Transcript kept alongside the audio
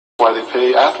Why they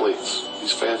pay athletes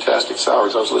these fantastic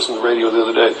salaries. I was listening to the radio the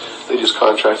other day. They just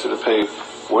contracted to pay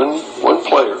one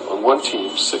player on one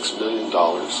team $6 million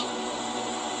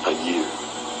a year.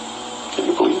 Can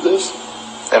you believe this?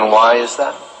 And why is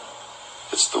that?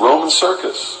 It's the Roman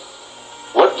Circus.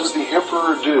 What does the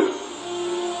emperor do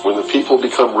when the people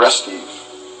become restive,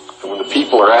 and when the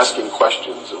people are asking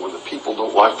questions, and when the people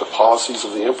don't like the policies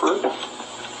of the emperor?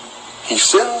 He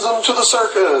sends them to the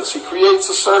circus. He creates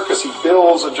a circus. He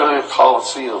builds a giant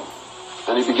coliseum.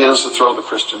 And he begins to throw the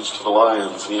Christians to the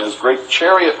lions. He has great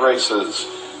chariot races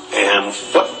and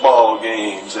football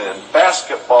games and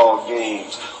basketball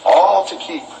games, all to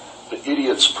keep the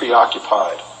idiots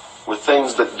preoccupied with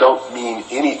things that don't mean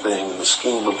anything in the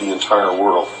scheme of the entire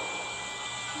world,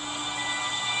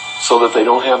 so that they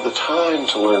don't have the time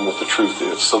to learn what the truth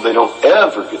is, so they don't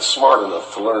ever get smart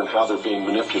enough to learn how they're being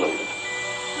manipulated,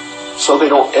 so they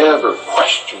don't ever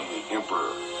question the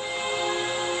emperor.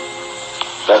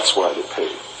 That's why they pay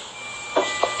a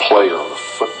player on a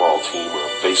football team or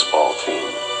a baseball team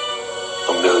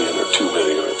 $1 million or $2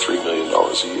 million or $3 million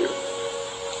a year.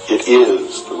 It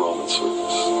is the Roman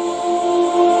Circus.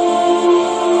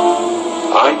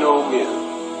 I know men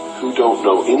who don't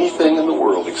know anything in the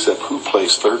world except who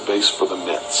plays third base for the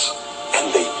Mets,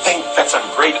 and they think that's a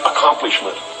great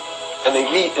accomplishment. And they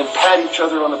meet and pat each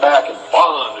other on the back and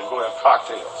bond and go have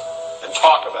cocktails and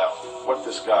talk about what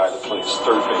this guy that plays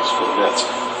third base for the Mets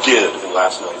did in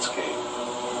last night's game.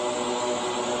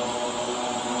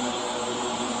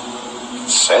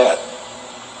 It's sad.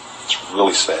 It's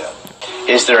really sad.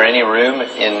 Is there any room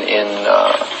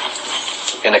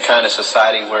in a kind of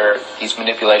society where these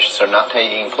manipulations are not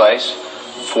taking place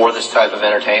for this type of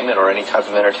entertainment or any type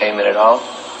of entertainment at all?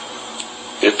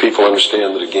 If people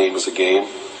understand that a game is a game,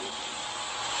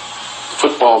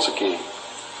 football's a game.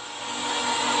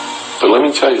 But let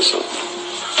me tell you something.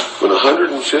 When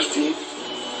 150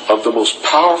 of the most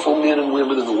powerful men and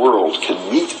women in the world can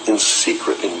meet in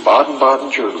secret in Baden-Baden,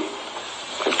 Germany,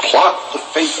 and plot the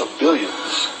fate of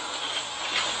billions,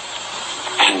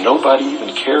 and nobody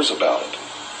even cares about it,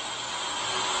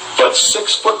 but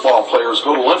 6 football players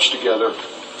go to lunch together,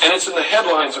 and it's in the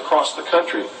headlines across the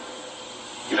country,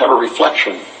 you have a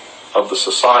reflection of the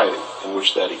society in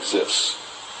which that exists.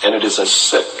 And it is a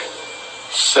sick,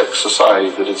 sick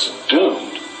society that is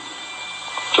doomed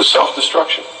to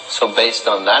self-destruction. So based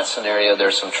on that scenario,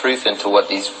 there's some truth into what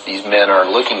these men are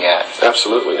looking at.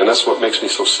 Absolutely, and that's what makes me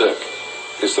so sick,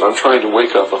 is that I'm trying to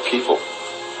wake up a people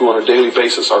who on a daily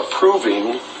basis are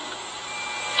proving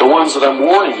the ones that I'm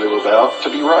warning them about to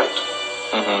be right.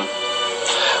 Mm-hmm.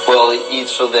 Well,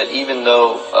 so that even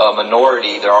though a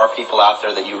minority, there are people out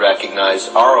there that you recognize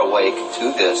are awake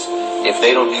to this, if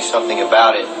they don't do something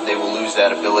about it, they will lose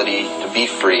that ability to be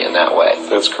free in that way.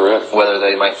 That's correct. Whether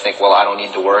they might think, well, I don't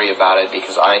need to worry about it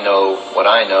because I know what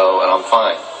I know and I'm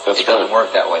fine. It doesn't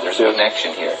work that way. There's a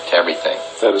connection here to everything.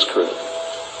 That is correct.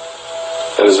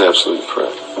 That is absolutely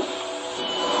correct.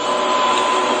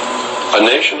 A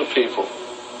nation of people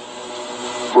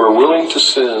who are willing to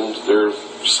send their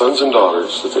sons and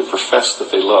daughters that they profess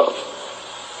that they love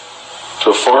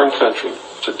to a foreign country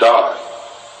to die,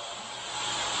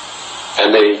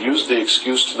 and they use the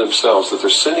excuse to themselves that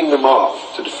they're sending them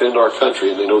off to defend our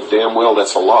country, and they know damn well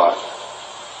that's a lie,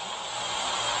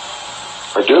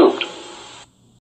 are doomed.